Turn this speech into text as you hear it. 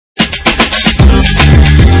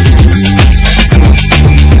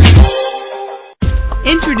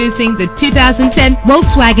Introducing the 2010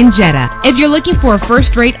 Volkswagen Jetta. If you're looking for a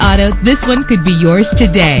first-rate auto, this one could be yours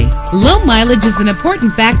today. Low mileage is an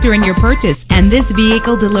important factor in your purchase, and this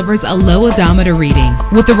vehicle delivers a low odometer reading.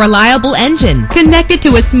 With a reliable engine connected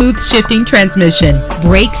to a smooth shifting transmission,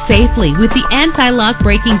 brake safely with the anti-lock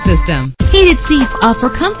braking system. Heated seats offer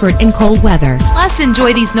comfort in cold weather. Plus,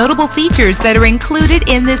 enjoy these notable features that are included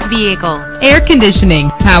in this vehicle: air conditioning,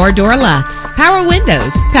 power door locks, power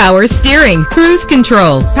windows, power steering, cruise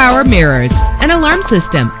control, power mirrors, an alarm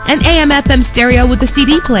system, an AM/FM stereo with a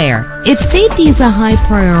CD player. If safety is a high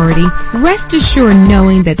priority, rest assured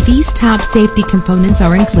knowing that these top safety components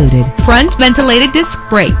are included: front ventilated disc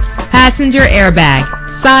brakes, passenger airbag,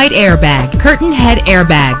 side airbag, curtain head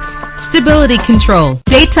airbags, stability control,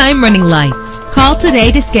 daytime running lights. Call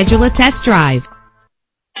today to schedule a test drive.